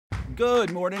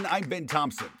Good morning, I'm Ben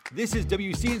Thompson. This is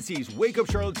WCNC's Wake Up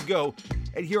Charlotte to Go,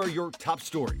 and here are your top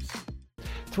stories.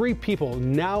 3 people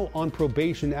now on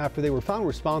probation after they were found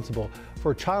responsible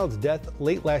for a child's death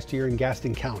late last year in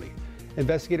Gaston County.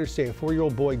 Investigators say a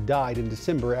 4-year-old boy died in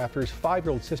December after his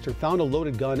 5-year-old sister found a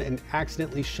loaded gun and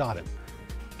accidentally shot him.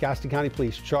 Gaston County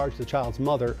police charged the child's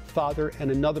mother, father,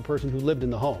 and another person who lived in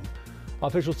the home.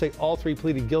 Officials say all 3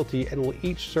 pleaded guilty and will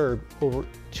each serve over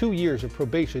 2 years of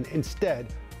probation instead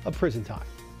of prison time.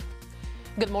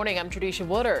 Good morning, I'm Tradisha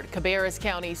Woodard. Cabarrus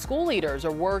County school leaders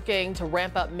are working to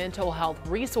ramp up mental health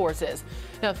resources.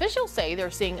 Now, officials say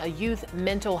they're seeing a youth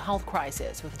mental health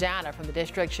crisis, with data from the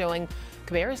district showing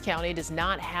Cabarrus County does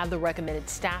not have the recommended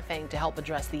staffing to help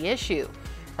address the issue.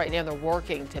 Right now, they're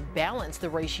working to balance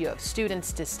the ratio of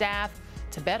students to staff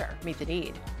to better meet the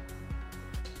need.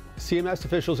 CMS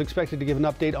officials expected to give an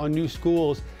update on new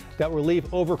schools that relieve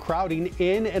overcrowding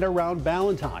in and around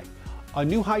Ballantyne. A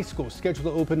new high school scheduled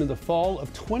to open in the fall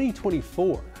of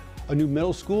 2024. A new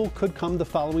middle school could come the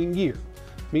following year.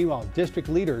 Meanwhile, district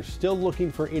leaders still looking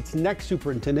for its next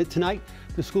superintendent. Tonight,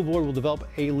 the school board will develop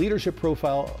a leadership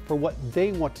profile for what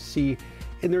they want to see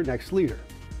in their next leader.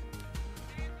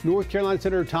 North Carolina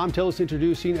Senator Tom Tillis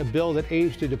introducing a bill that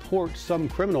aims to deport some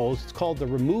criminals. It's called the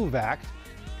Remove Act.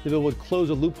 The bill would close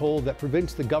a loophole that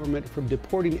prevents the government from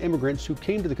deporting immigrants who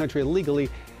came to the country illegally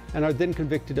and are then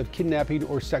convicted of kidnapping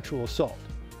or sexual assault.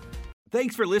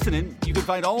 Thanks for listening. You can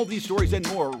find all of these stories and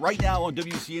more right now on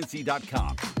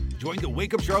WCNC.com. Join the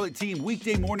Wake Up Charlotte team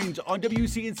weekday mornings on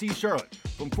WCNC Charlotte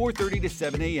from 4:30 to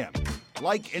 7 a.m.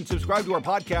 Like and subscribe to our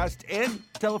podcast and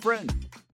tell a friend.